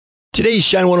Today's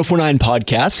Shine 1049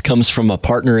 podcast comes from a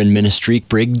partner in ministry,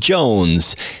 Brig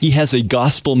Jones. He has a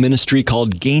gospel ministry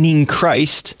called Gaining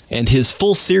Christ, and his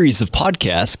full series of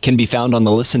podcasts can be found on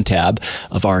the Listen tab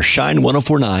of our Shine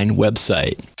 1049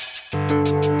 website.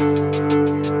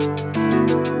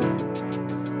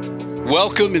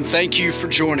 Welcome and thank you for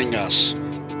joining us.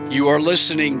 You are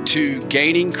listening to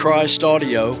Gaining Christ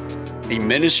Audio, a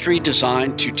ministry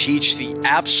designed to teach the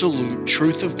absolute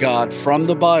truth of God from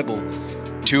the Bible,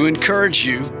 to encourage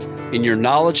you in your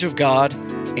knowledge of God,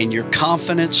 in your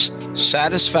confidence,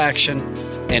 satisfaction,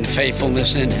 and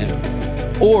faithfulness in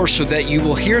Him, or so that you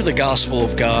will hear the gospel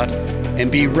of God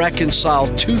and be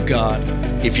reconciled to God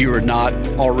if you are not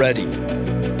already.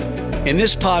 In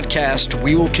this podcast,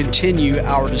 we will continue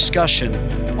our discussion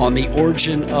on the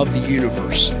origin of the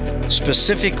universe,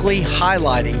 specifically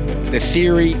highlighting the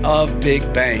theory of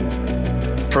Big Bang,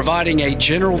 providing a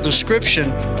general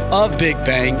description of Big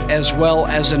Bang as well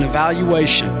as an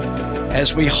evaluation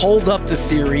as we hold up the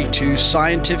theory to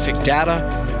scientific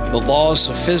data, the laws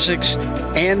of physics,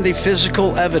 and the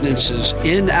physical evidences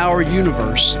in our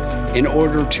universe in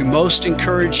order to most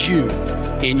encourage you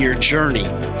in your journey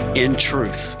in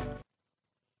truth.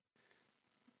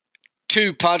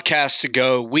 2 podcasts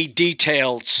ago, we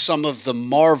detailed some of the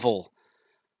marvel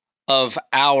of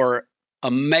our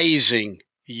amazing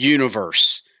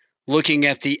universe, looking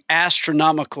at the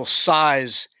astronomical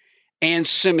size and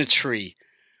symmetry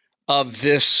of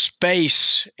this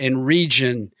space and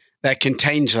region that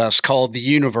contains us called the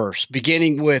universe,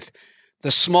 beginning with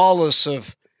the smallest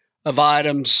of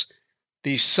items,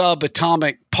 the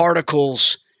subatomic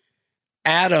particles,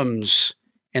 atoms,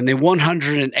 and the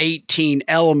 118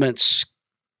 elements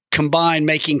combined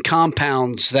making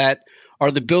compounds that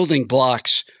are the building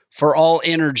blocks for all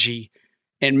energy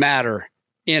and matter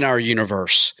in our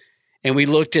universe. And we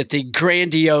looked at the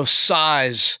grandiose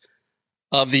size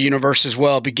of the universe as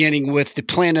well, beginning with the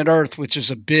planet Earth, which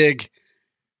is a big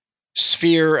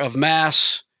sphere of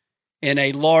mass in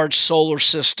a large solar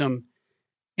system,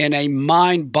 in a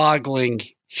mind-boggling,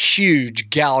 huge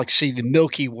galaxy, the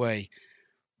Milky Way,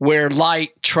 where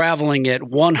light traveling at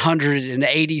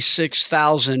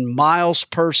 186,000 miles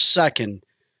per second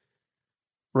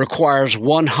requires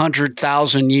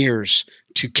 100,000 years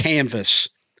to canvas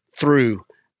through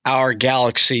our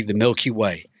galaxy, the Milky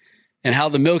Way, and how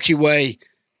the Milky Way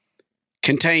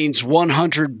contains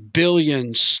 100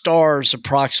 billion stars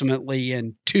approximately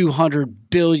and 200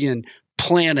 billion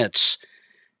planets,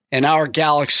 and our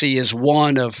galaxy is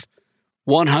one of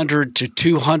 100 to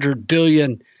 200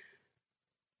 billion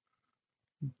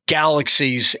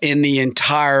galaxies in the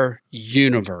entire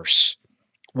universe.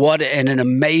 What an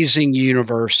amazing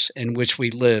universe in which we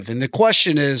live. And the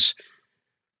question is,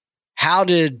 how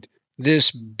did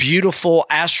this beautiful,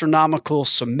 astronomical,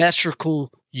 symmetrical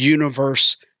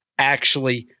universe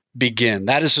actually begin?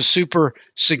 That is a super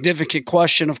significant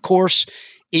question, of course.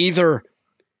 Either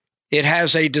it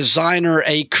has a designer,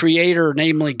 a creator,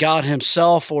 namely God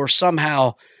Himself, or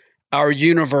somehow our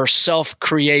universe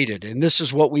self-created. And this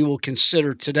is what we will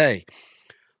consider today.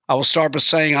 I will start by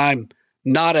saying I'm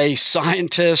not a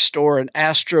scientist or an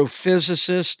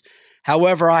astrophysicist.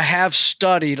 However, I have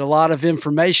studied a lot of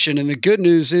information, and the good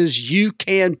news is you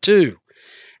can too,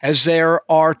 as there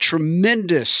are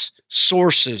tremendous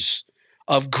sources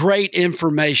of great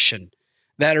information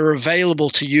that are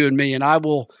available to you and me. And I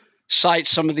will cite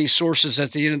some of these sources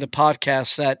at the end of the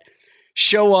podcast that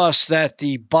show us that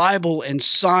the Bible and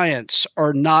science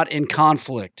are not in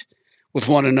conflict with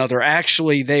one another.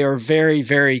 Actually, they are very,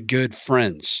 very good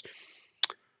friends.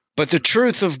 But the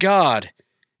truth of God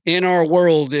in our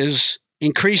world is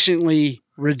increasingly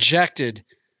rejected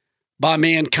by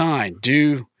mankind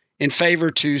due in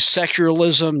favor to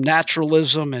secularism,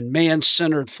 naturalism, and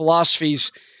man-centered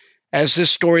philosophies, as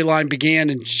this storyline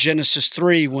began in Genesis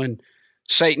 3 when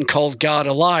Satan called God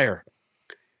a liar.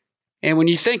 And when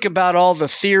you think about all the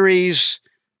theories,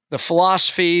 the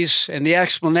philosophies, and the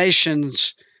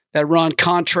explanations that run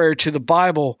contrary to the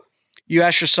Bible, you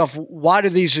ask yourself, why do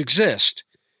these exist?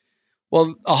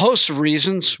 Well, a host of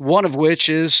reasons, one of which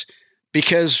is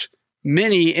because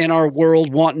many in our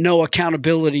world want no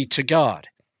accountability to God.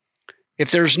 If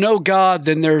there's no God,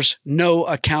 then there's no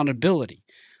accountability.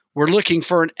 We're looking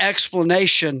for an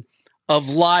explanation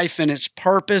of life and its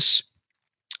purpose,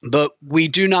 but we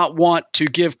do not want to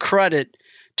give credit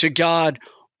to God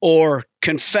or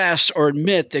confess or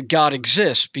admit that God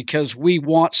exists because we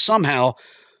want somehow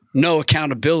no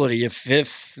accountability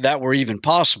if that were even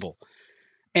possible.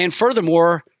 And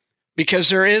furthermore, because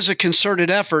there is a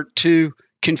concerted effort to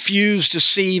confuse,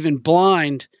 deceive, and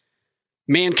blind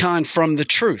mankind from the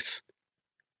truth.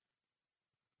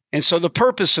 And so the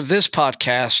purpose of this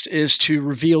podcast is to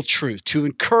reveal truth, to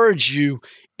encourage you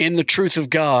in the truth of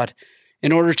God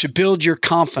in order to build your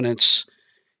confidence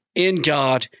in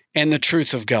God and the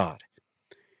truth of God.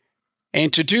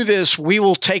 And to do this, we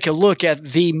will take a look at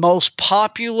the most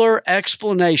popular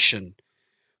explanation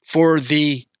for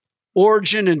the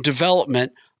origin and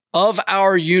development of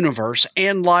our universe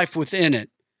and life within it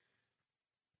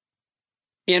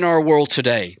in our world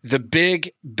today, the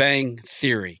Big Bang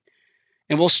Theory.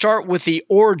 And we'll start with the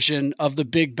origin of the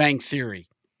Big Bang Theory.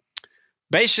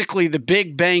 Basically, the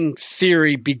Big Bang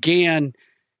Theory began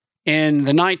in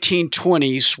the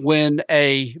 1920s when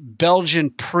a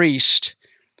Belgian priest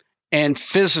and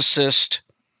physicist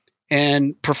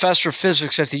and professor of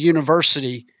physics at the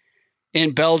university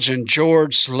in Belgium,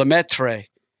 Georges Lemaitre,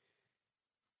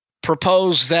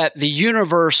 proposed that the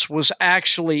universe was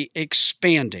actually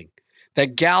expanding,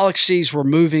 that galaxies were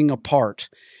moving apart.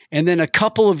 And then a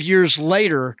couple of years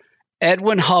later,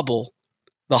 Edwin Hubble,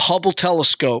 the Hubble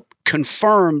telescope,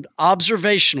 confirmed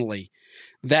observationally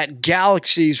that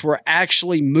galaxies were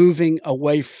actually moving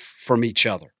away from each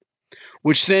other,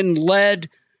 which then led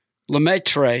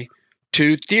Lemaitre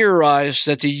to theorize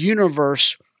that the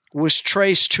universe was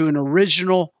traced to an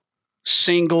original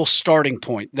single starting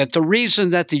point, that the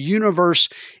reason that the universe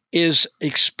is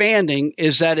expanding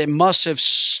is that it must have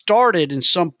started in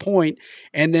some point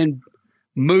and then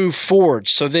moved forward.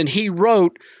 So then he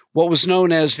wrote what was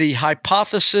known as the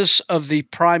hypothesis of the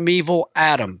primeval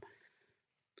atom,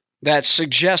 that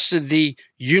suggested the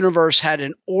universe had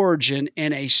an origin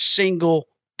in a single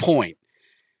point.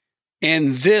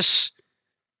 And this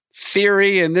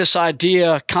theory and this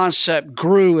idea concept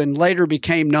grew and later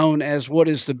became known as what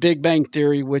is the Big Bang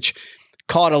Theory, which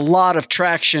caught a lot of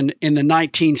traction in the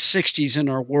 1960s in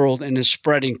our world and is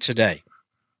spreading today.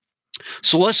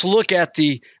 So let's look at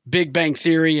the Big Bang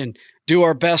Theory and do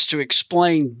our best to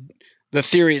explain the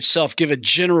theory itself, give a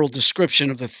general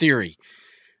description of the theory.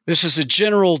 This is a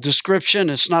general description.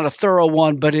 It's not a thorough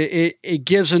one, but it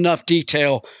gives enough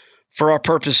detail for our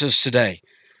purposes today.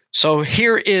 So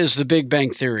here is the Big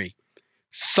Bang Theory.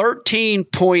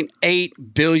 13.8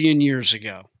 billion years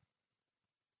ago,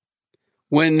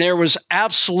 when there was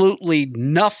absolutely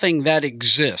nothing that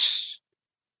exists,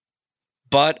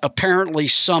 but apparently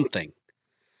something.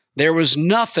 There was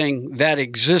nothing that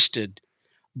existed,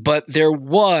 but there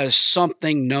was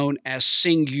something known as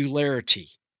singularity.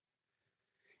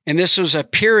 And this was a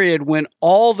period when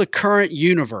all the current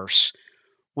universe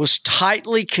was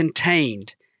tightly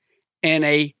contained in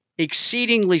a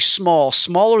exceedingly small,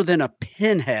 smaller than a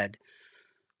pinhead,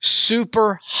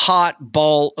 super hot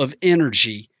ball of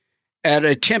energy at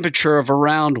a temperature of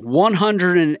around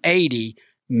 180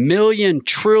 million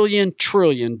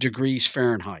trillion degrees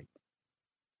Fahrenheit.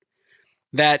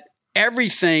 That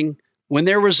everything, when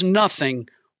there was nothing,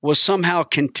 was somehow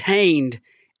contained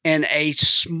in a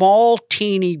small,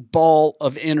 teeny ball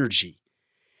of energy.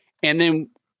 And then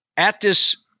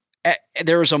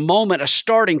there was a moment, a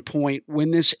starting point,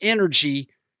 when this energy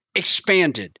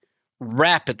expanded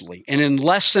rapidly. And in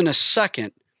less than a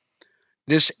second,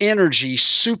 this energy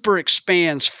super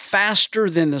expands faster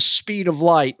than the speed of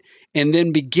light and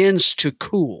then begins to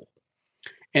cool.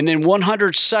 And then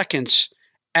 100 seconds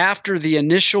after the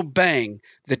initial bang,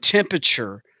 the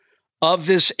temperature of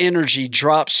this energy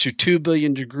drops to 2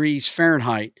 billion degrees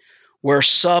Fahrenheit, where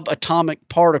subatomic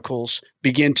particles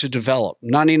begin to develop,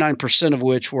 99% of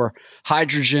which were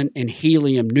hydrogen and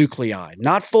helium nuclei.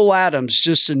 Not full atoms,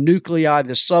 just the nuclei,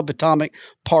 the subatomic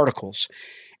particles.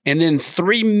 And then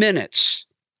 3 minutes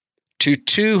to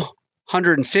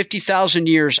 250,000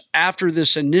 years after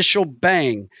this initial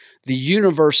bang, the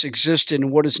universe existed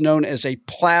in what is known as a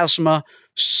plasma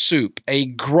soup, a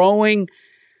growing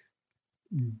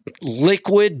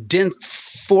liquid,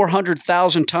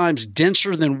 400,000 times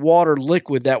denser than water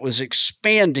liquid that was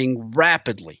expanding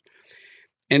rapidly.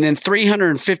 And then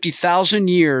 350,000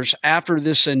 years after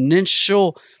this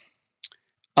initial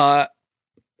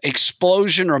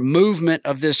explosion or movement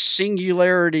of this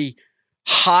singularity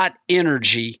hot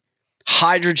energy,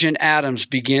 hydrogen atoms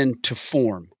begin to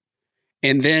form.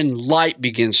 And then light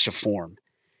begins to form.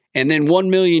 And then 1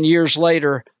 million years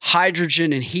later,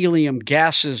 hydrogen and helium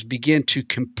gases begin to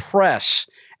compress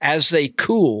as they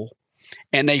cool,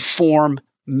 and they form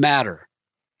matter.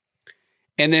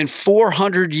 And then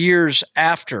 400 years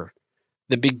after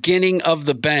the beginning of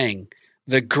the bang,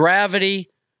 the gravity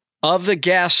of the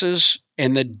gases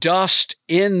and the dust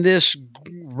in this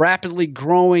rapidly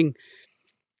growing,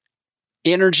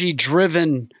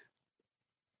 energy-driven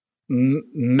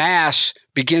mass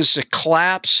begins to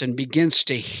collapse and begins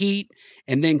to heat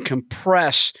and then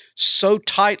compress so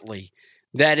tightly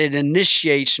that it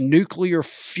initiates nuclear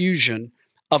fusion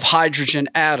of hydrogen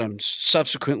atoms,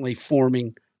 subsequently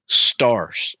forming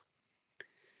stars.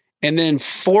 And then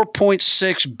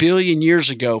 4.6 billion years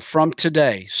ago from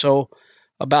today, so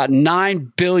about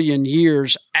 9 billion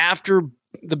years after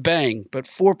the bang, but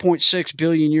 4.6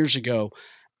 billion years ago,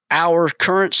 our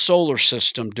current solar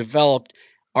system developed,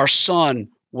 our sun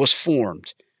was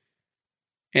formed.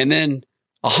 And then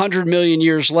 100 million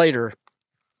years later,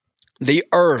 the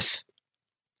Earth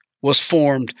was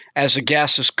formed as the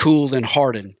gases cooled and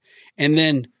hardened. And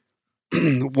then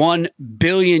 1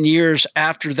 billion years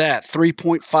after that,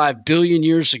 3.5 billion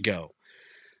years ago,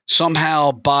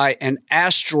 somehow by an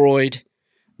asteroid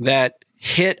that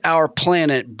hit our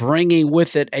planet, bringing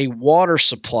with it a water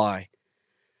supply,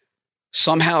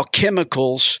 somehow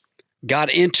chemicals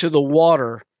got into the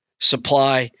water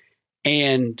supply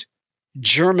and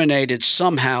germinated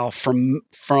somehow from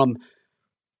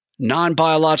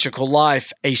non-biological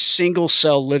life, a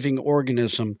single-cell living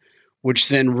organism, which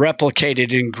then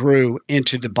replicated and grew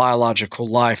into the biological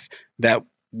life that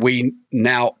we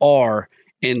now are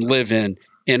and live in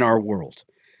our world.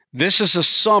 This is a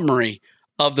summary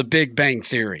of the Big Bang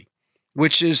Theory,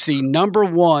 which is the number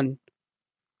one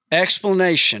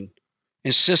explanation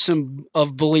and system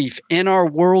of belief in our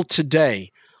world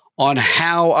today on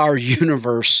how our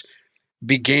universe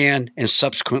began and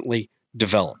subsequently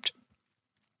developed.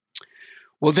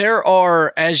 Well, there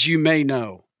are, as you may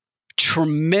know,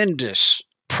 tremendous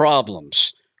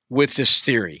problems with this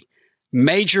theory,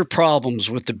 major problems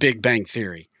with the Big Bang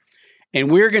Theory.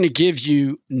 And we're going to give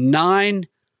you 9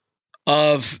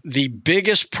 of the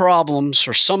biggest problems,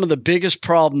 or some of the biggest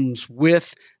problems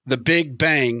with the Big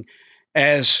Bang,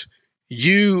 as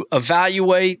you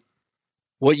evaluate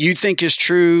what you think is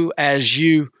true, as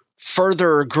you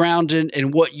further are grounded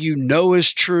in what you know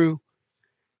is true,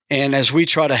 and as we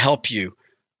try to help you.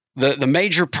 The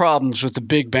major problems with the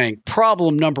Big Bang.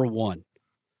 Problem number 1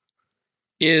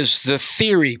 is the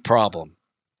theory problem.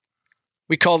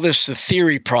 We call this the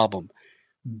theory problem.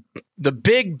 The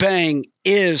Big Bang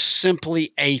is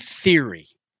simply a theory.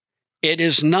 It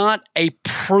is not a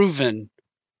proven,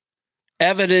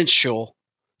 evidential,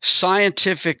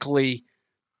 scientifically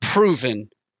proven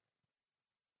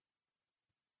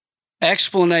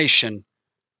explanation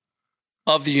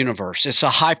of the universe. It's a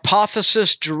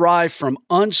hypothesis derived from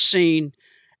unseen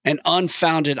and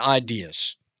unfounded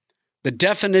ideas. The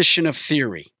definition of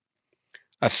theory.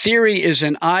 A theory is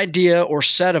an idea or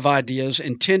set of ideas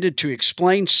intended to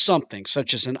explain something,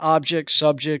 such as an object,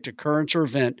 subject, occurrence, or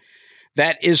event,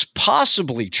 that is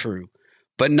possibly true,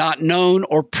 but not known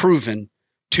or proven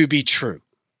to be true.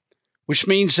 Which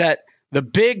means that the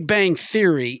Big Bang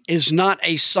Theory is not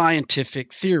a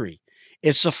scientific theory.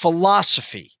 It's a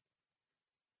philosophy.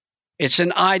 It's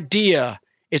an idea.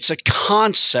 It's a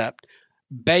concept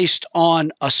based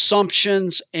on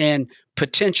assumptions and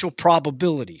potential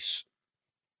probabilities.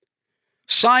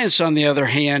 Science, on the other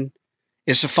hand,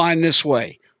 is defined this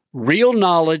way: real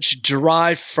knowledge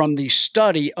derived from the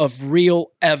study of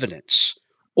real evidence,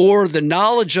 or the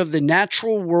knowledge of the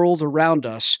natural world around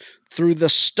us through the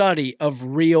study of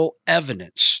real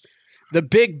evidence. The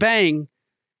Big Bang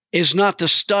is not the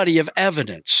study of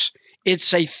evidence.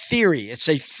 It's a theory. It's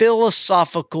a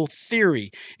philosophical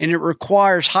theory, and it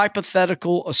requires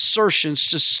hypothetical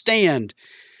assertions to stand,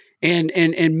 and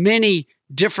many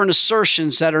different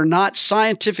assertions that are not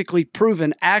scientifically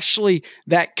proven, actually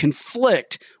that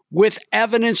conflict with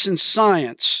evidence and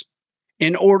science,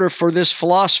 in order for this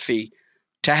philosophy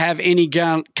to have any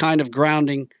kind of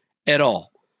grounding at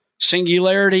all.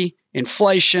 Singularity,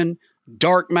 inflation,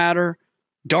 dark matter,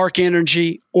 dark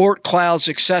energy, Oort clouds,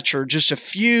 etc. Just a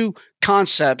few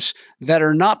concepts that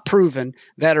are not proven,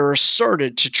 that are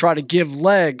asserted to try to give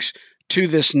legs to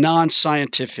this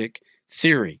non-scientific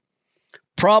theory.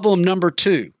 Problem number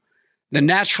 2, the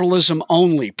naturalism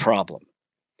only problem.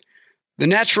 The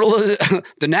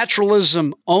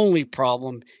naturalism only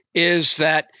problem is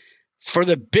that for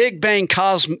the Big Bang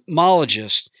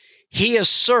cosmologist, he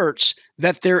asserts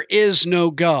that there is no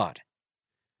God.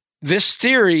 This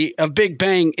theory of Big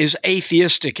Bang is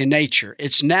atheistic in nature.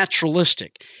 It's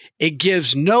naturalistic. It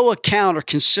gives no account or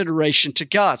consideration to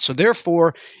God. So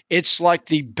therefore, it's like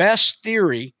the best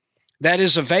theory that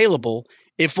is available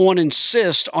if one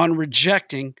insists on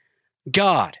rejecting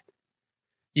God.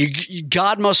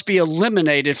 God must be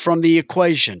eliminated from the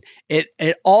equation. It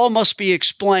all must be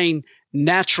explained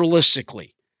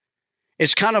naturalistically.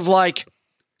 It's kind of like,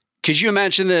 could you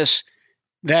imagine this?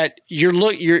 That you're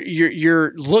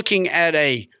looking at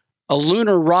a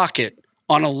lunar rocket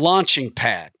on a launching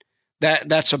pad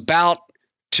that's about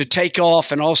to take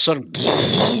off, and all of a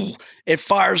sudden it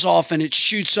fires off and it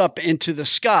shoots up into the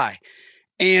sky.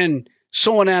 And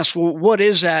someone asks, well, what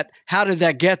is that? How did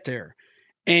that get there?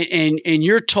 And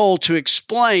you're told to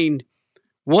explain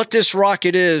what this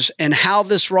rocket is and how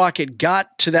this rocket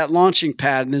got to that launching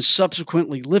pad and then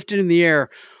subsequently lifted in the air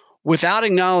without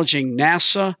acknowledging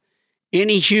NASA,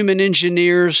 any human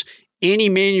engineers, any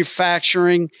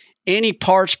manufacturing, any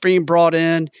parts being brought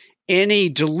in, any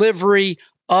delivery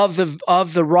of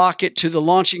the rocket to the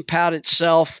launching pad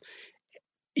itself.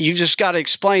 You just got to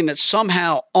explain that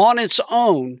somehow on its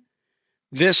own,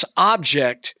 this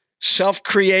object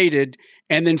self-created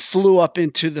and then flew up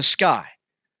into the sky.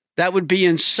 That would be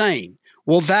insane.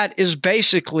 Well, that is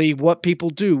basically what people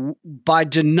do by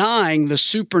denying the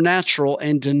supernatural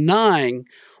and denying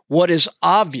what is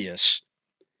obvious.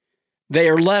 They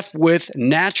are left with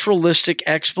naturalistic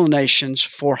explanations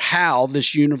for how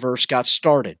this universe got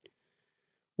started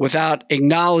without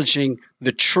acknowledging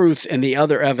the truth and the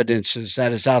other evidences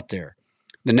that is out there.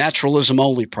 The naturalism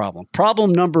only problem.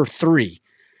 Problem number 3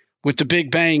 with the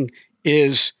Big Bang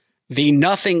is the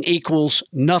nothing equals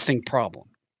nothing problem,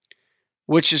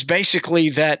 which is basically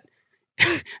that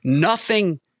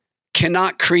nothing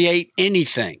cannot create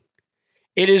anything.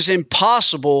 It is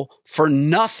impossible for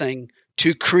nothing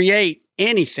to create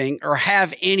anything or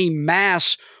have any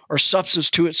mass or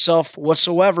substance to itself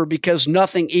whatsoever, because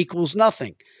nothing equals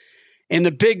nothing. In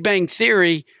the Big Bang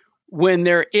Theory, when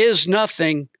there is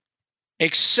nothing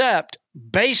except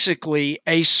basically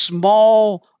a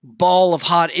small ball of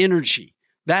hot energy,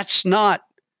 that's not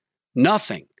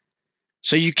nothing.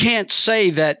 So you can't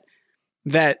say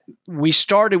that we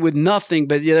started with nothing,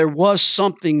 but there was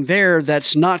something there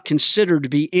that's not considered to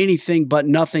be anything but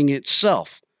nothing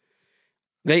itself.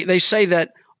 They say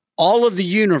that all of the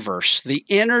universe, the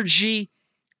energy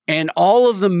and all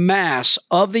of the mass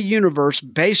of the universe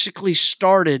basically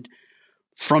started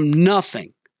from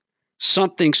nothing,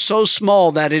 something so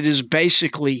small that it is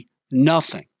basically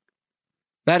nothing.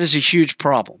 That is a huge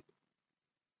problem.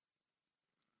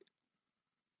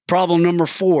 Problem number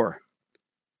 4,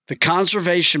 the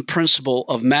conservation principle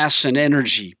of mass and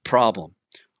energy problem,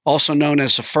 also known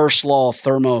as the first law of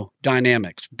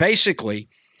thermodynamics. Basically,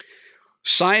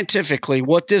 scientifically,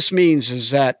 what this means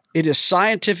is that it is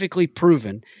scientifically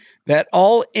proven that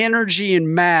all energy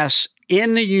and mass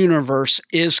in the universe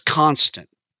is constant.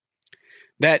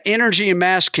 That energy and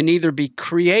mass can neither be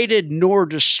created nor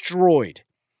destroyed.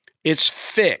 It's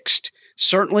fixed.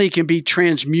 Certainly it can be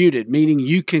transmuted, meaning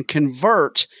you can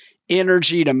convert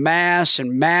energy to mass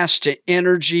and mass to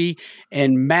energy,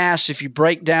 and mass, if you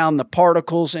break down the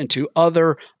particles into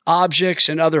other objects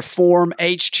and other form.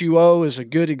 H2O is a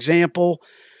good example,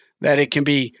 that it can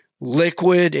be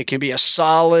liquid, it can be a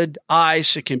solid,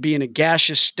 ice, it can be in a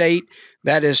gaseous state.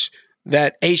 That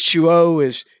H2O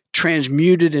is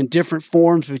transmuted in different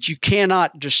forms, but you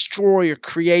cannot destroy or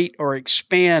create or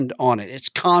expand on it. It's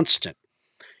constant.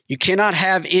 You cannot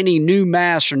have any new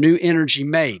mass or new energy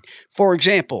made. For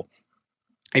example,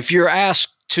 if you're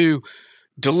asked to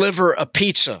deliver a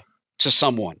pizza to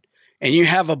someone and you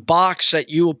have a box that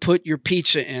you will put your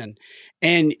pizza in,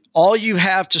 and all you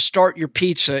have to start your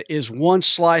pizza is one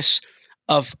slice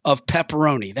of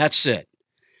pepperoni. That's it.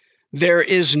 There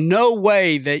is no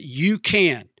way that you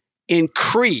can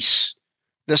increase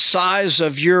the size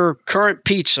of your current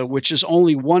pizza, which is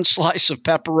only one slice of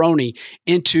pepperoni,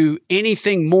 into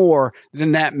anything more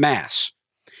than that mass.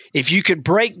 If you could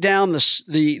break down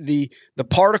the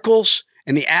particles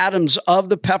and the atoms of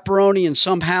the pepperoni and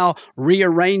somehow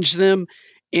rearrange them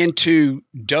into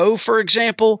dough, for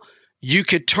example, you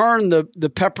could turn the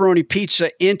pepperoni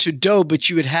pizza into dough, but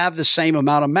you would have the same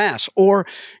amount of mass. Or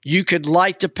you could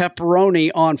light the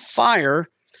pepperoni on fire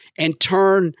and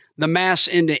turn the mass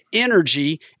into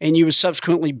energy, and you would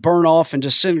subsequently burn off and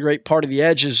disintegrate part of the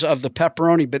edges of the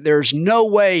pepperoni. But there's no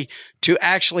way to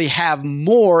actually have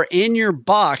more in your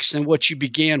box than what you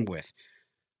began with.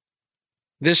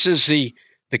 This is the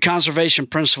conservation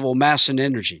principle, mass and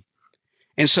energy.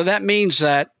 And so that means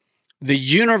that the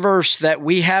universe that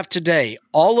we have today,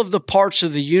 all of the parts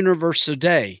of the universe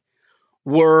today,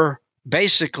 were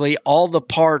basically all the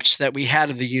parts that we had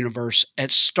of the universe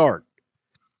at start.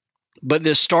 But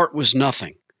this start was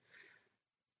nothing.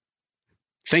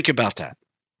 Think about that.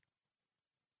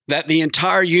 That the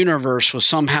entire universe was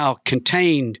somehow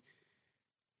contained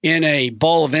in a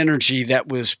ball of energy that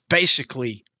was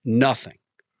basically nothing.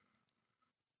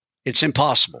 It's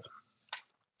impossible.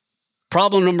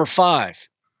 Problem number 5,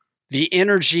 the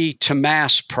energy to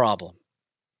mass problem.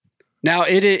 Now,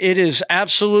 it is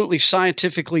absolutely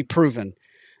scientifically proven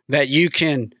that you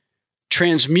can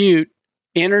transmute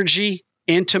energy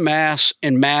into mass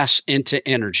and mass into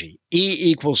energy.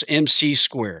 E equals mc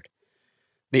squared.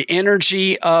 The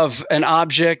energy of an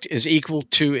object is equal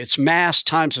to its mass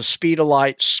times the speed of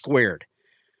light squared.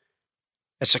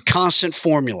 It's a constant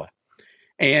formula.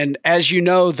 And as you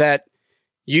know, that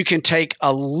you can take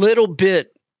a little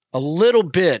bit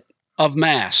of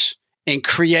mass and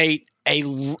create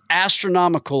an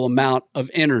astronomical amount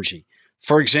of energy.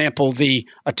 For example, the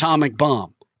atomic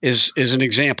bomb is an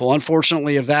example.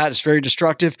 Unfortunately of that, it's very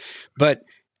destructive, but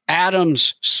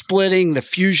atoms splitting, the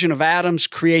fusion of atoms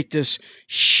create this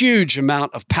huge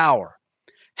amount of power.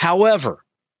 However,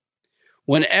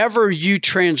 whenever you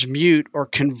transmute or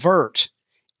convert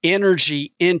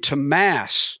energy into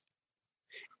mass,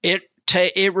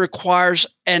 it requires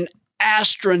an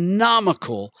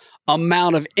astronomical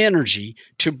amount of energy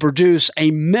to produce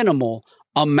a minimal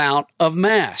amount of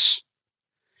mass.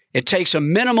 It takes a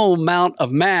minimal amount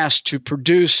of mass to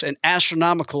produce an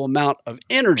astronomical amount of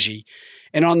energy.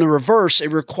 And on the reverse,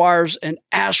 it requires an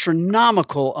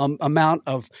astronomical amount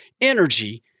of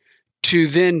energy to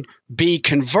then be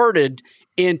converted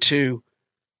into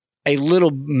a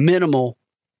little minimal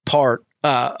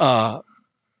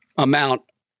amount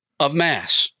of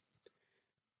mass.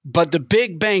 But the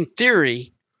Big Bang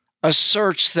Theory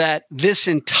asserts that this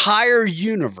entire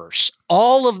universe,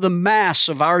 all of the mass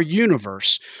of our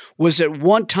universe, was at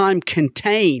one time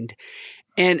contained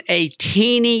in a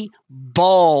teeny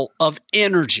ball of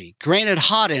energy, granted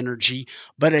hot energy,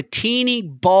 but a teeny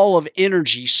ball of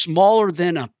energy smaller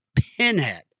than a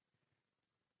pinhead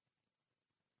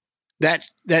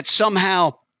that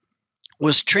somehow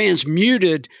was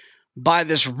transmuted by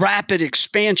this rapid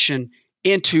expansion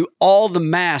into all the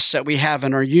mass that we have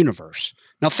in our universe.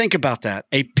 Now think about that,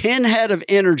 a pinhead of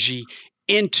energy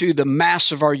into the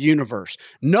mass of our universe,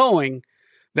 knowing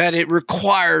that it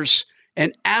requires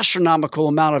an astronomical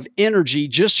amount of energy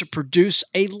just to produce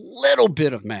a little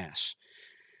bit of mass.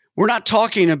 We're not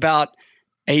talking about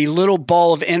a little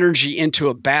ball of energy into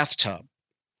a bathtub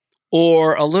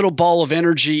or a little ball of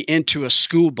energy into a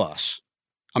school bus.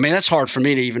 I mean, that's hard for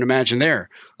me to even imagine there.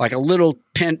 Like a little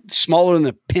pin, smaller than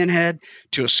the pinhead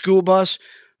to a school bus,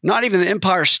 not even the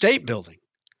Empire State Building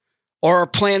or our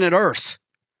planet Earth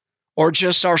or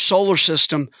just our solar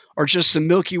system or just the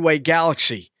Milky Way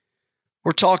galaxy.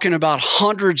 We're talking about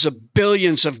hundreds of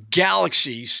billions of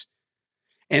galaxies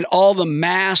and all the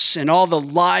mass and all the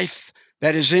life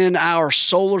that is in our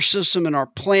solar system and our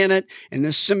planet and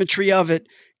the symmetry of it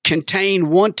contained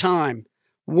one time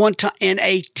in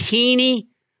a teeny,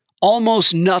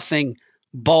 almost nothing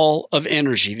ball of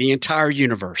energy, the entire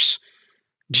universe.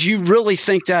 Do you really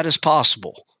think that is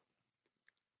possible?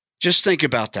 Just think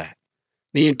about that.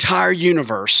 The entire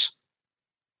universe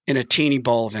in a teeny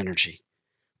ball of energy.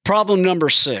 Problem number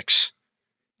 6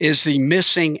 is the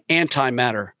missing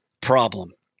antimatter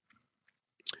problem.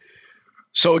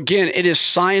 So again, it is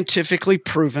scientifically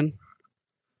proven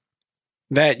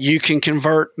that you can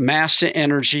convert mass to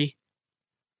energy.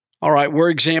 All right, we're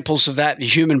examples of that. The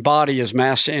human body is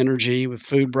mass to energy with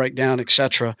food breakdown,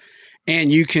 etc.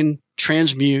 And you can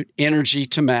transmute energy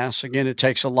to mass. Again, it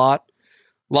takes a lot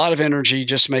of energy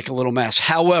just to make a little mass.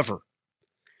 However,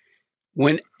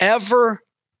 whenever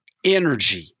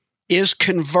energy is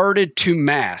converted to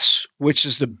mass, which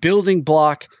is the building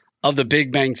block of the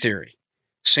Big Bang Theory,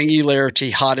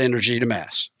 singularity, hot energy to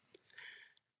mass,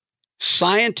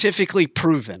 scientifically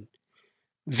proven,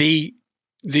 the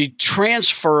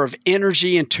transfer of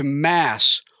energy into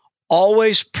mass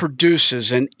always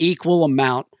produces an equal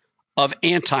amount of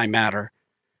antimatter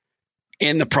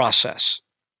in the process.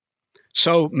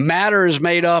 So matter is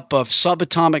made up of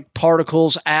subatomic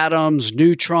particles, atoms,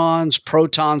 neutrons,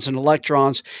 protons, and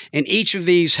electrons, and each of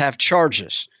these have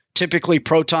charges. Typically,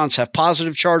 protons have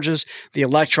positive charges, the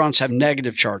electrons have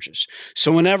negative charges.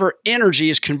 So whenever energy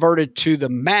is converted to the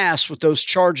mass with those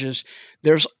charges,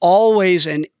 there's always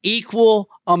an equal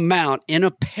amount in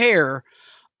a pair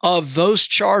of those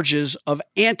charges of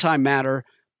antimatter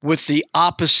with the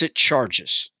opposite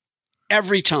charges.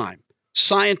 Every time.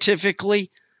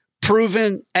 Scientifically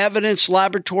proven, evidence,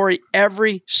 laboratory,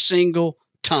 every single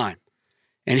time.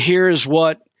 And here is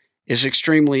what is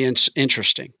extremely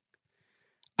interesting.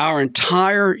 Our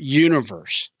entire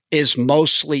universe is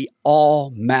mostly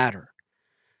all matter.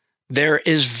 There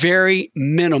is very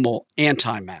minimal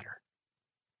antimatter.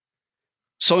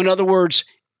 So in other words,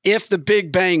 if the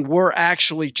Big Bang were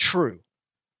actually true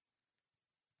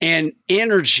and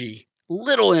energy,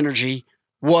 little energy,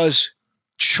 was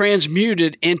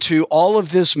transmuted into all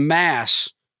of this mass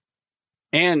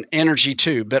and energy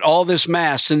too, but all this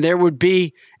mass, then there would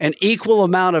be an equal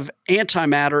amount of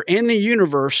antimatter in the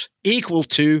universe equal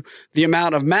to the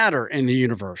amount of matter in the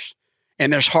universe.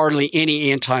 and there's hardly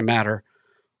any antimatter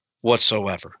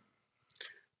whatsoever.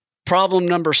 Problem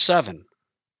number 7,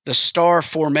 the star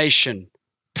formation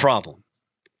problem.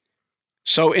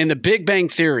 So in the Big Bang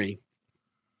Theory,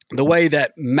 the way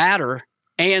that matter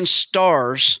and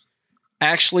stars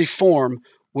actually form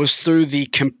was through the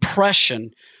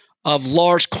compression of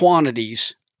large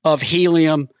quantities of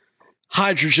helium,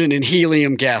 hydrogen, and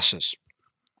helium gases.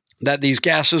 That these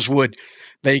gases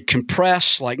they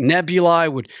compress, like nebulae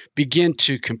would begin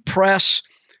to compress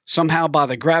somehow by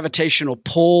the gravitational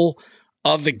pull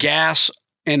of the gas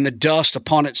and the dust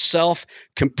upon itself,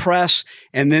 compress,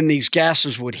 and then these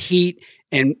gases would heat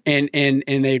and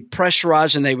they'd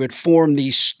pressurize and they would form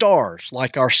these stars,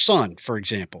 like our sun, for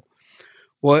example.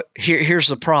 Well, here's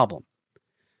the problem.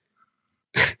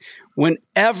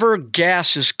 Whenever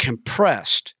gas is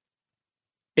compressed,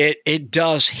 it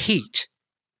does heat.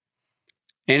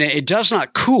 And it does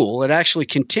not cool. It actually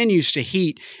continues to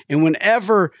heat. And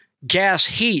whenever gas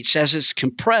heats, as it's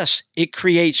compressed, it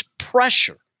creates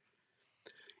pressure.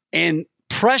 And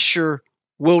pressure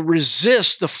will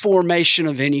resist the formation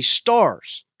of any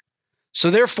stars. So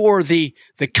therefore, the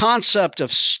concept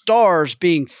of stars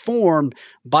being formed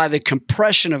by the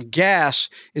compression of gas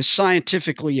is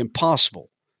scientifically impossible.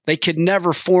 They could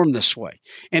never form this way.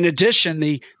 In addition,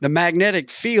 the magnetic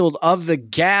field of the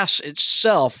gas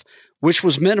itself, which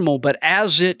was minimal, but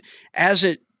as it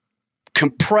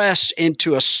compressed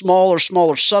into a smaller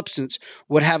substance,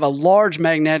 would have a large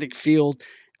magnetic field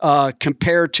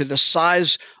compared to the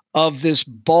size of this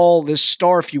ball, this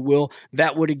star, if you will,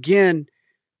 that would again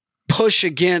push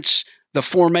against the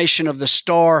formation of the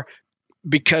star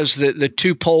because the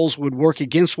two poles would work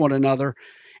against one another,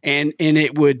 and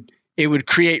it would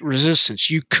create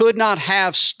resistance. You could not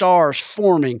have stars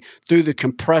forming through the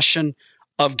compression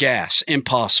of gas.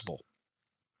 Impossible.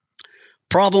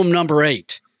 Problem number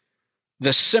 8,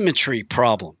 the symmetry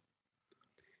problem,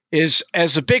 is,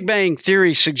 as the Big Bang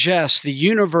Theory suggests, the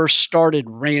universe started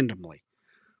randomly.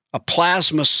 A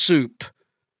plasma soup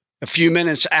a few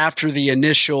minutes after the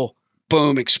initial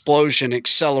boom, explosion,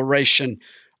 acceleration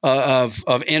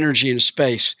of energy in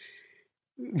space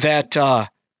that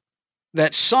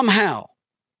somehow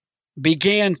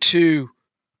began to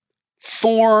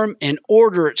form and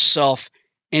order itself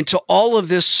into all of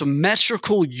this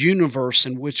symmetrical universe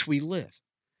in which we live,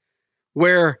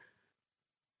 where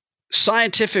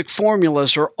scientific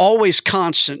formulas are always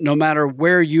constant no matter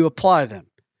where you apply them.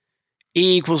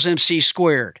 E equals mc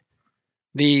squared.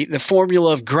 The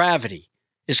formula of gravity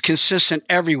is consistent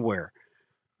everywhere.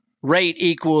 Rate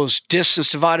equals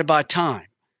distance divided by time.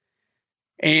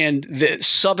 And the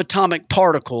subatomic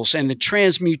particles and the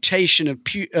transmutation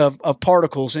of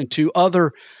particles into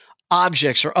other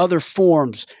objects or other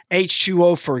forms,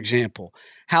 H2O, for example,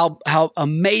 how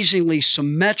amazingly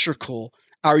symmetrical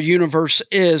our universe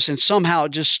is, and somehow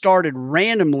it just started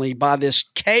randomly by this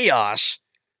chaos.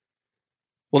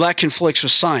 Well, that conflicts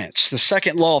with science. The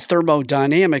second law of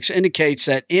thermodynamics indicates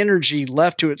that energy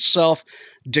left to itself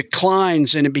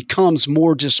declines and it becomes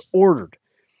more disordered.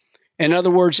 In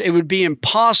other words, it would be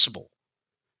impossible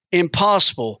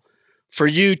for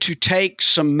you to take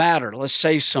some matter, let's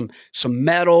say some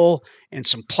metal and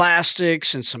some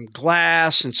plastics and some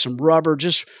glass and some rubber,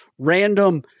 just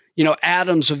random,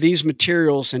 atoms of these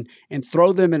materials, and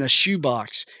throw them in a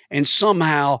shoebox, and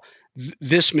somehow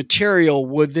this material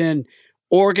would then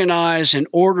organize and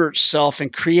order itself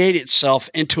and create itself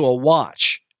into a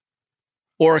watch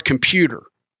or a computer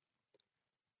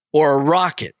or a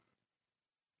rocket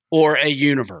or a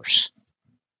universe.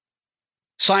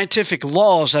 Scientific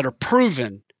laws that are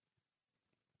proven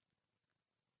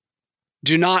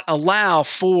do not allow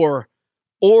for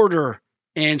order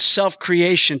and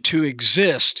self-creation to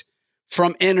exist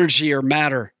from energy or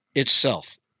matter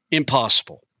itself.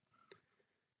 Impossible.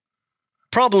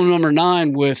 Problem number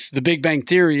 9 with the Big Bang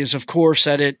Theory is, of course,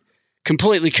 that it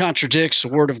completely contradicts the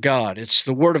Word of God. It's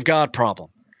the Word of God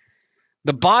problem.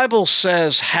 The Bible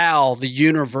says how the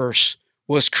universe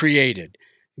was created.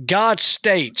 God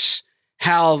states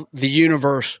how the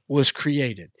universe was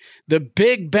created. The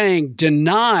Big Bang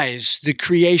denies the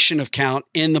creation account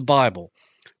in the Bible,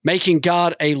 making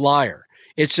God a liar.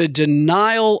 It's a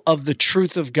denial of the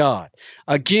truth of God.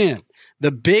 Again,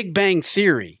 the Big Bang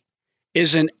Theory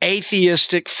is an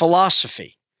atheistic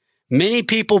philosophy. Many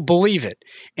people believe it,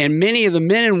 and many of the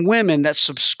men and women that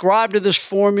subscribe to this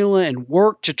formula and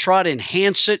work to try to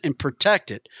enhance it and protect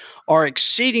it are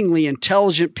exceedingly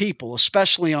intelligent people,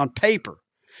 especially on paper.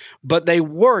 But they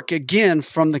work, again,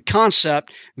 from the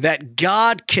concept that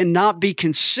God cannot be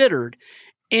considered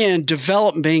in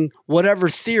developing whatever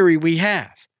theory we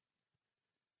have.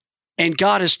 And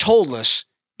God has told us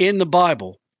in the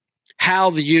Bible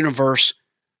how the universe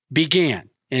began.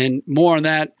 And more on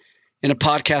that in a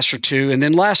podcast or two. And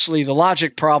then lastly, the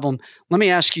logic problem. Let me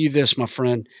ask you this, my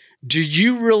friend. Do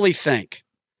you really think,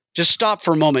 just stop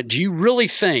for a moment, do you really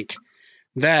think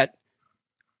that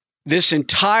this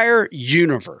entire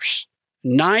universe,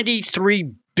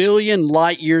 93 billion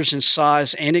light years in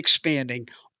size and expanding,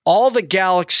 all the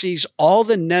galaxies, all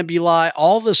the nebulae,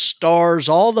 all the stars,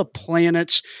 all the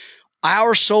planets,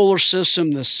 our solar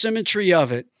system, the symmetry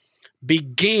of it,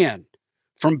 began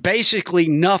from basically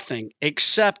nothing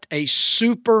except a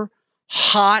super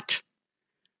hot,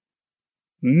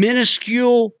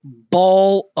 minuscule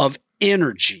ball of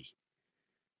energy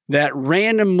that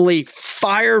randomly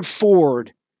fired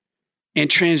forward and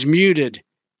transmuted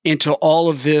into all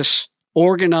of this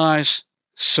organized,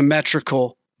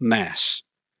 symmetrical mass?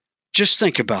 Just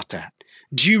think about that.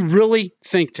 Do you really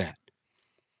think that?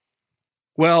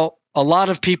 Well, a lot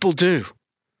of people do.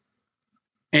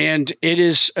 And it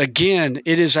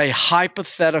is a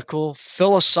hypothetical,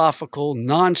 philosophical,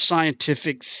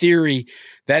 non-scientific theory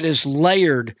that is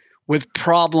layered with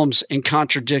problems and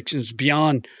contradictions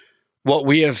beyond what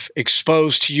we have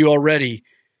exposed to you already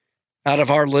out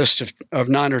of our list of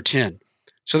 9 or 10.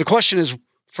 So the question is,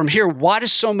 from here, why do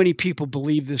so many people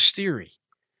believe this theory?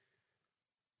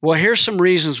 Well, here's some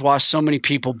reasons why so many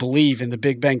people believe in the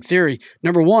Big Bang Theory.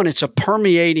 Number one, it's a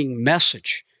permeating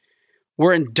message.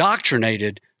 We're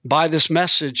indoctrinated by this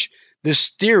message, this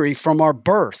theory from our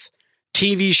birth.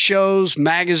 TV shows,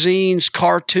 magazines,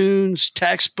 cartoons,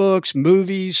 textbooks,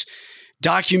 movies,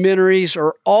 documentaries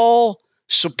are all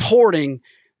supporting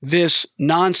this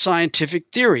non-scientific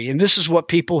theory. And this is what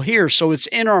people hear. So it's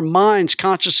in our minds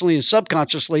consciously and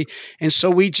subconsciously. And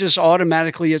so we just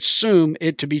automatically assume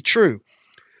it to be true.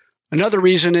 Another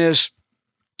reason is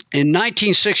in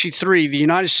 1963, the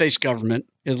United States government,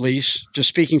 at least, just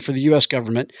speaking for the U.S.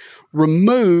 government,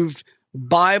 removed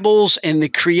Bibles and the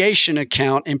creation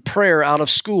account and prayer out of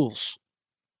schools.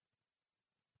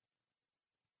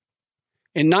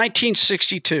 In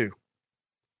 1962,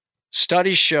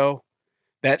 studies show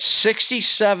that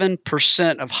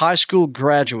 67% of high school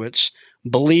graduates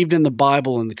believed in the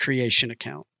Bible and the creation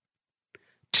account.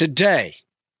 Today,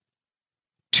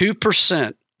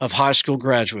 2% of high school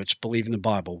graduates believe in the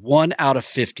Bible, 1 out of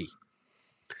 50.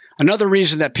 Another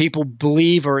reason that people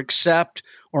believe or accept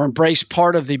or embrace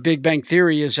part of the Big Bang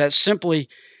Theory is that simply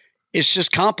it's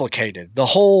just complicated. The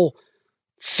whole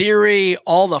theory,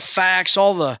 all the facts,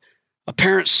 all the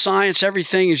apparent science,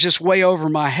 everything is just way over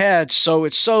my head. So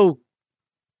it's so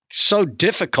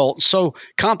difficult, so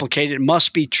complicated, it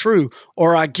must be true,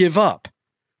 or I give up.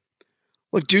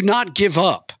 Look, do not give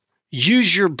up.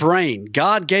 Use your brain.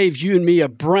 God gave you and me a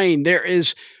brain. There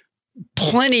is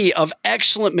plenty of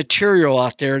excellent material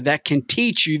out there that can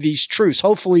teach you these truths.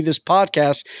 Hopefully this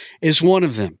podcast is one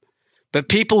of them. But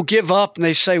people give up and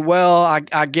they say, well,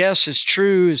 I guess it's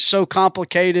true. It's so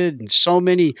complicated and so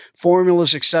many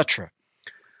formulas, etc.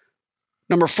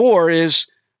 Number 4 is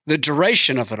the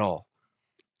duration of it all.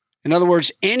 In other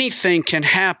words, anything can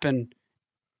happen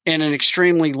in an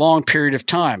extremely long period of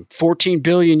time. 14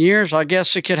 billion years, I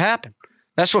guess it could happen.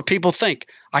 That's what people think.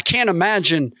 I can't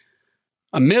imagine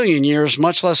a million years,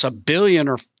 much less a billion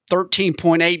or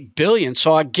 13.8 billion.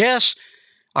 So I guess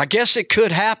it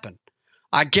could happen.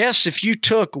 I guess if you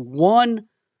took one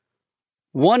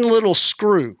little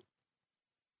screw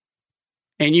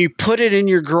and you put it in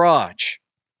your garage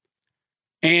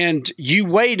and you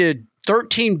waited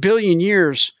 13 billion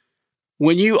years,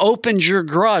 when you opened your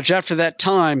garage after that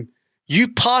time, you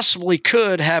possibly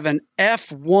could have an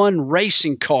F1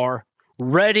 racing car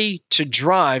ready to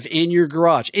drive in your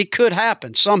garage. It could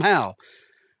happen somehow.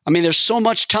 I mean, there's so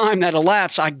much time that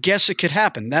elapsed. I guess it could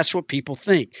happen. That's what people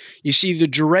think. You see, the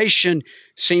duration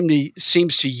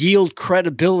seems to yield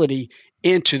credibility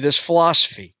into this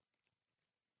philosophy.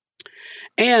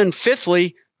 And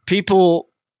fifthly, people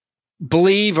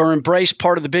believe or embrace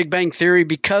part of the Big Bang Theory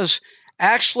because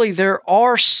actually there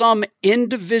are some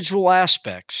individual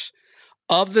aspects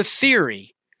of the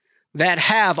theory that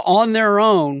have on their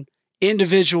own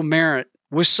individual merit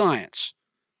with science.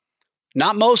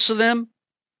 Not most of them,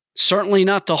 certainly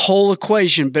not the whole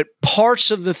equation, but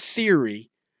parts of the theory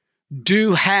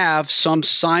do have some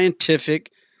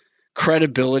scientific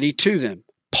credibility to them.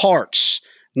 Parts,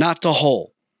 not the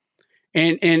whole.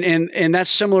 And that's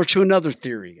similar to another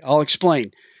theory. I'll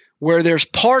explain. Where there's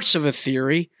parts of a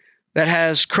theory that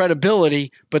has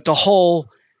credibility, but the whole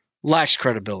lacks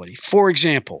credibility. For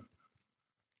example,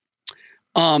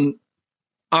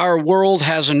 our world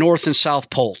has a North and South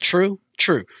Pole. True?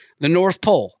 True. The North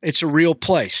Pole, it's a real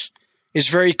place. It's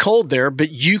very cold there,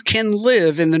 but you can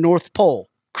live in the North Pole.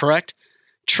 Correct?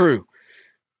 True.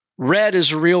 Red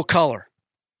is a real color.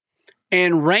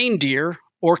 And reindeer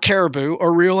or caribou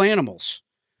are real animals.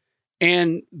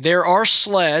 And there are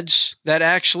sleds that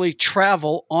actually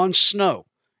travel on snow.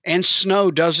 And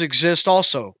snow does exist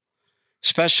also,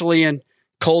 especially in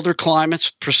colder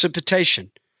climates,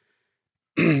 precipitation.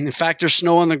 In fact, there's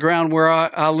snow on the ground where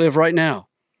I live right now.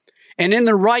 And in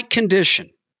the right condition,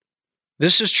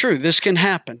 this is true, this can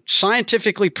happen,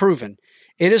 scientifically proven.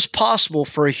 It is possible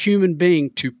for a human being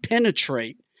to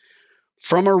penetrate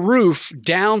from a roof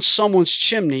down someone's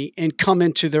chimney and come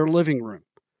into their living room.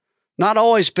 Not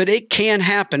always, but it can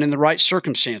happen in the right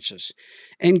circumstances.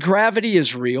 And gravity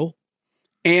is real,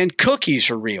 and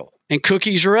cookies are real, and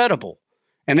cookies are edible,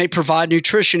 and they provide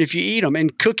nutrition if you eat them,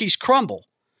 and cookies crumble.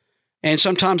 And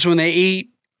sometimes when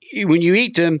you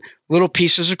eat them, little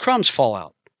pieces of crumbs fall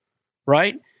out,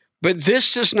 right? But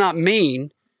this does not mean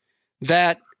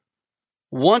that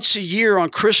once a year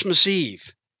on Christmas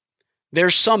Eve,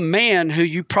 there's some man who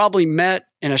you probably met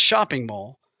in a shopping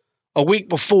mall a week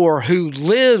before who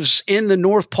lives in the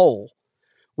North Pole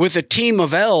with a team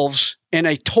of elves in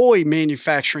a toy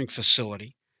manufacturing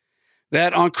facility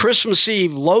that on Christmas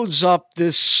Eve loads up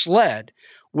this sled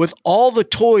with all the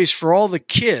toys for all the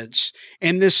kids.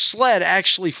 And this sled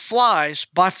actually flies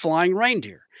by flying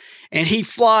reindeer. And he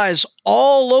flies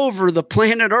all over the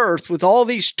planet Earth with all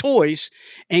these toys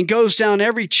and goes down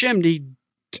every chimney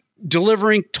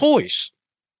delivering toys.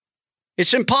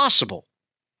 It's impossible.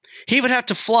 He would have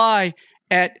to fly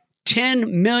at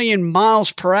 10 million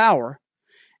miles per hour,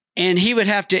 and he would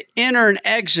have to enter and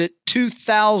exit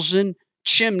 2,000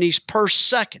 chimneys per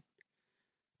second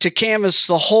to canvass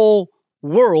the whole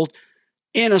world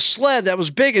in a sled that was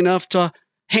big enough to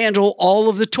handle all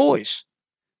of the toys.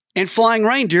 And flying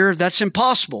reindeer, that's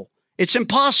impossible. It's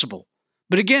impossible.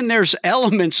 But again, there's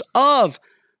elements of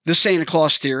the Santa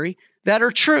Claus theory that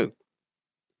are true.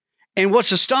 And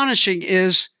what's astonishing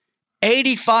is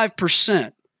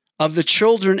 85% of the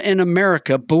children in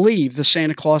America believe the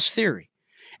Santa Claus theory.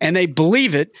 And they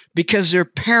believe it because their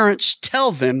parents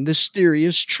tell them this theory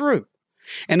is true.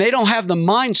 And they don't have the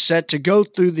mindset to go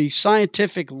through the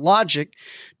scientific logic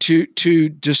to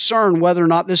discern whether or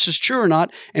not this is true or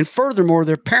not. And furthermore,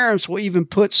 their parents will even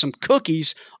put some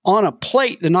cookies on a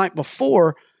plate the night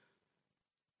before.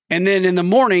 And then in the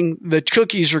morning, the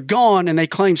cookies are gone and they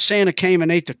claim Santa came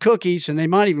and ate the cookies. And they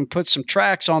might even put some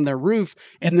tracks on their roof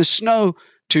in the snow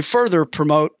to further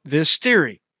promote this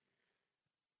theory.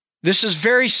 This is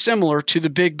very similar to the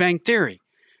Big Bang Theory.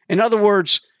 In other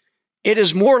words, it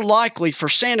is more likely for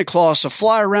Santa Claus to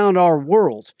fly around our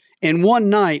world in one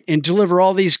night and deliver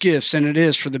all these gifts than it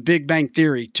is for the Big Bang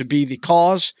Theory to be the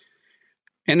cause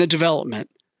and the development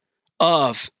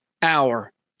of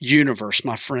our universe,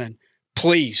 my friend.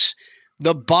 Please,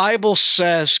 the Bible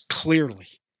says clearly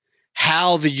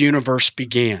how the universe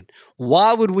began.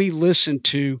 Why would we listen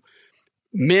to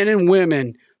men and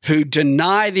women who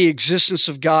deny the existence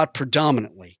of God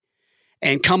predominantly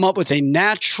and come up with a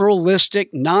naturalistic,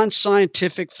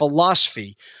 non-scientific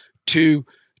philosophy to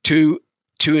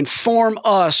inform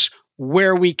us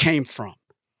where we came from,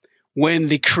 when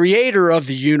the creator of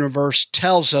the universe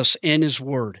tells us in his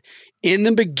word, in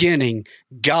the beginning,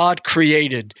 God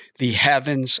created the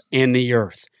heavens and the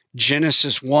earth.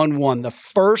 Genesis 1:1, the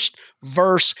first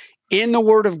verse in the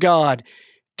word of God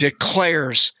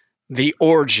declares the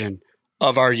origin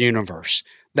of our universe.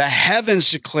 The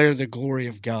heavens declare the glory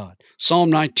of God.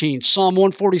 Psalm 19, Psalm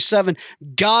 147,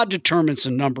 God determines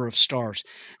the number of stars.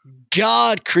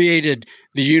 God created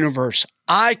the universe.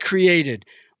 I created.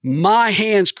 My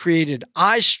hands created.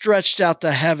 I stretched out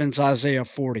the heavens, Isaiah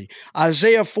 40.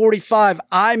 Isaiah 45,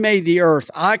 I made the earth.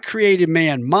 I created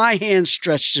man. My hands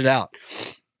stretched it out.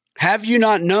 Have you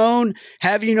not known?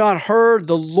 Have you not heard?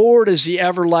 The Lord is the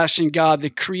everlasting God, the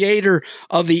creator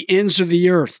of the ends of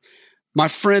the earth. My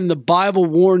friend, the Bible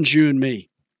warns you and me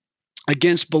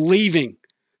against believing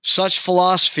such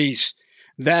philosophies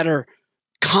that are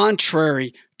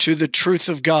contrary to the truth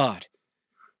of God.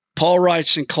 Paul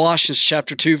writes in Colossians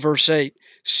chapter 2, verse 8,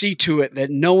 see to it that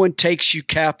no one takes you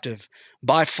captive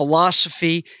by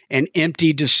philosophy and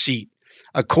empty deceit,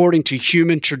 according to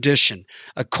human tradition,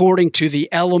 according to the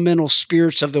elemental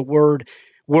spirits of the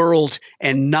world,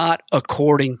 and not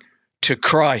according to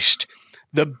Christ.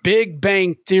 The Big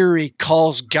Bang Theory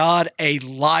calls God a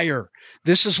liar.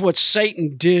 This is what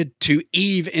Satan did to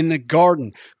Eve in the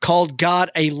garden, called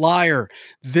God a liar.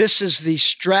 This is the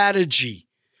strategy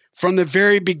from the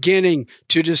very beginning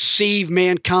to deceive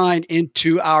mankind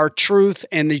into our truth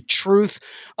and the truth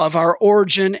of our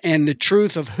origin and the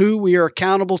truth of who we are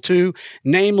accountable to,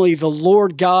 namely the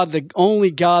Lord God, the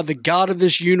only God, the God of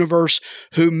this universe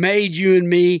who made you and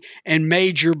me and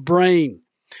made your brain.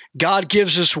 God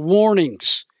gives us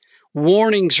warnings.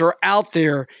 Warnings are out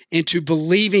there into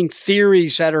believing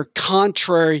theories that are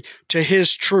contrary to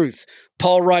his truth.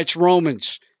 Paul writes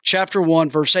Romans chapter 1,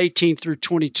 verse 18 through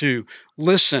 22.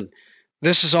 Listen,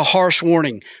 this is a harsh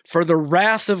warning. For the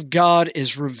wrath of God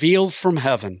is revealed from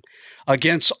heaven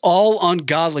against all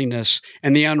ungodliness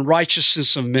and the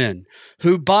unrighteousness of men,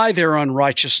 who by their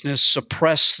unrighteousness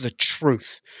suppress the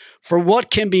truth. For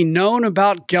what can be known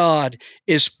about God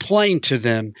is plain to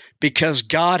them, because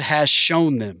God has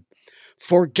shown them.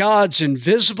 For God's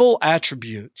invisible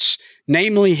attributes,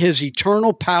 namely his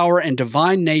eternal power and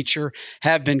divine nature,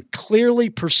 have been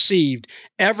clearly perceived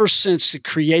ever since the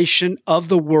creation of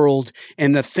the world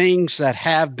and the things that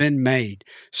have been made.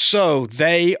 So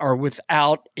they are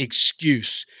without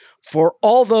excuse. For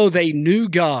although they knew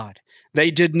God,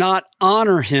 they did not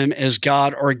honor him as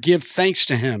God or give thanks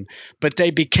to him, but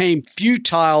they became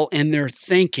futile in their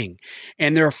thinking,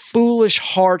 and their foolish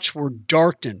hearts were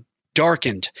darkened.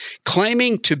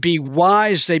 Claiming to be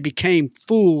wise, they became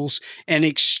fools and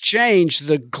exchanged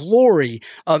the glory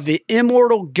of the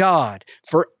immortal God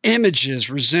for images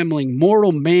resembling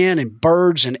mortal man and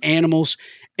birds and animals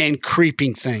and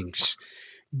creeping things.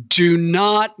 Do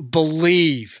not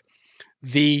believe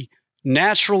the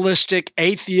naturalistic,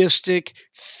 atheistic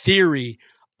theory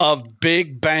of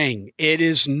Big Bang. It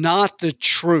is not the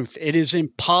truth. It is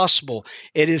impossible.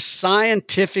 It is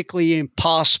scientifically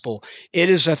impossible. It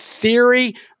is a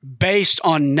theory based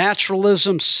on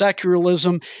naturalism,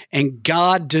 secularism, and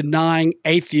God-denying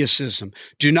atheism.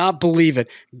 Do not believe it.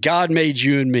 God made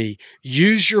you and me.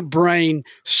 Use your brain.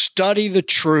 Study the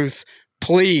truth.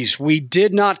 Please, we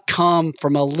did not come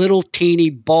from a little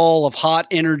teeny ball of hot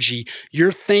energy.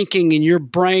 Your thinking and your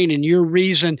brain and your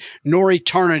reason nor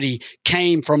eternity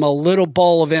came from a little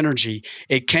ball of energy.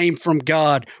 It came from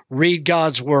God. Read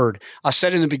God's word. I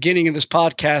said in the beginning of this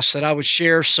podcast that I would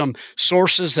share some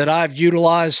sources that I've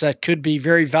utilized that could be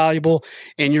very valuable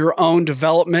in your own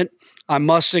development. I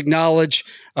must acknowledge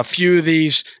a few of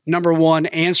these. Number one,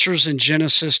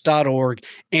 AnswersInGenesis.org.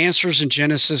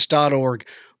 AnswersInGenesis.org.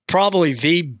 Probably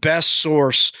the best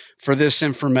source for this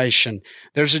information.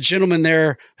 There's a gentleman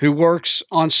there who works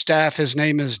on staff. His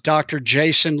name is Dr.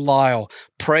 Jason Lisle.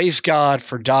 Praise God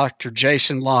for Dr.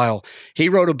 Jason Lisle. He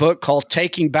wrote a book called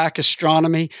Taking Back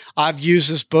Astronomy. I've used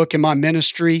this book in my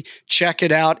ministry. Check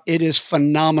it out. It is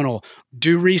phenomenal.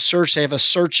 Do research. They have a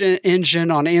search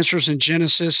engine on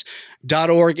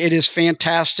AnswersInGenesis.org. It is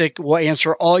fantastic. We'll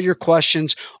answer all your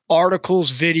questions,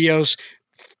 articles, videos.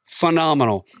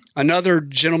 Phenomenal. Another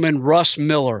gentleman, Russ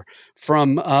Miller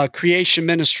from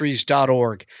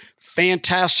creationministries.org.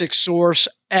 Fantastic source,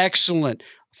 excellent,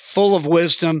 full of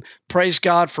wisdom. Praise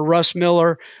God for Russ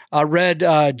Miller. I read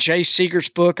Jay Seeger's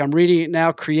book. I'm reading it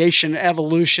now, Creation and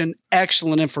Evolution.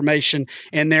 Excellent information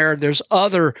in there. There's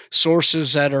other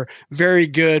sources that are very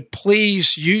good.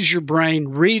 Please use your brain.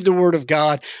 Read the Word of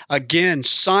God. Again,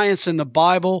 science and the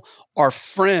Bible are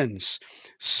friends.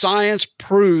 Science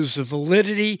proves the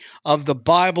validity of the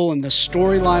Bible and the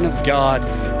storyline of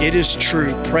God. It is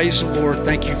true. Praise the Lord.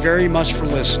 Thank you very much for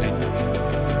listening.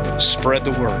 Spread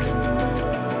the word.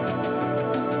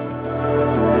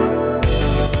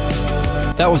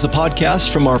 That was a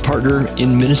podcast from our partner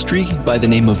in ministry by the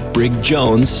name of Brig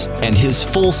Jones, and his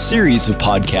full series of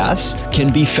podcasts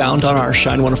can be found on our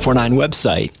Shine 1049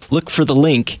 website. Look for the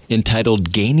link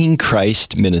entitled Gaining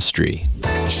Christ Ministry.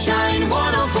 Shine.